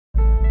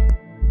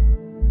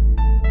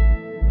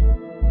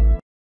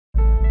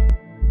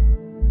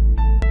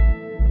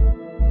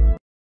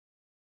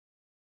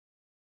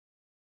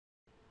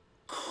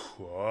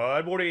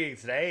Good morning.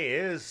 Today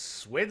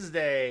is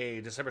Wednesday,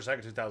 December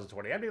 2nd,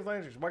 2020. I'm Dave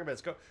Landry. Market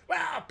bets go.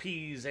 Well,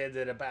 P's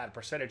ended about a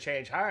percent of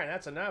change higher, and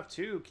that's enough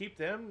to keep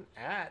them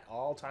at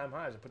all-time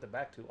highs. I put them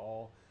back to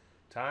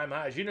all-time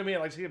highs. You know me, I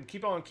like to see them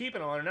keep on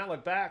keeping on and not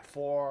look back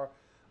for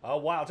a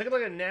while. Take a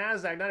look at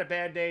NASDAQ. Not a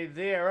bad day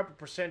there. Up a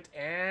percent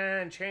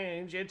and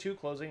change into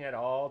closing at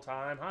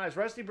all-time highs.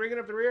 Rusty bringing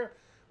up the rear?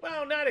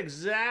 Well, not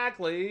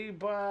exactly,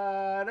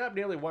 but up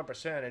nearly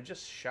 1% and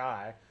just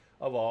shy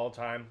of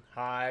all-time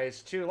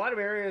highs, too. A lot of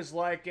areas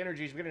like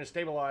energy is beginning to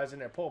stabilize in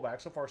their pullback.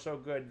 So far, so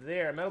good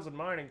there. Metals and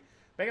mining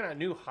making out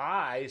new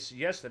highs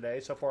yesterday.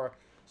 So far,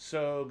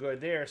 so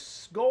good there.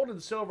 Gold and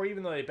silver,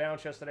 even though they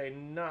bounced yesterday,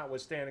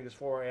 notwithstanding as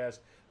far as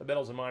the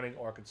metals and mining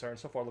are concerned,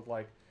 so far look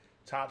like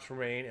tops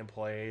remain in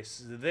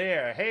place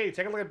there. Hey,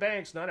 take a look at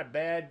banks. Not a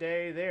bad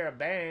day there.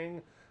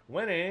 Bang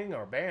winning,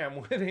 or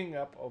BAM winning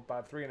up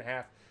about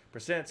 3.5%.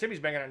 Simi's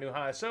banging out new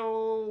highs.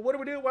 So what do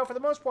we do? Well, for the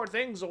most part,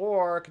 things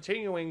are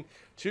continuing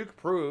to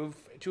improve.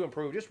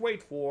 Just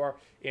wait for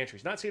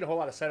entries. Not seeing a whole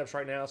lot of setups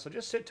right now, so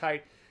just sit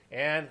tight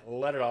and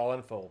let it all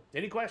unfold.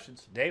 Any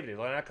questions?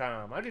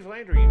 David@Landry.com. I'm Dave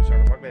Landry. You can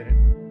start a market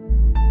minute.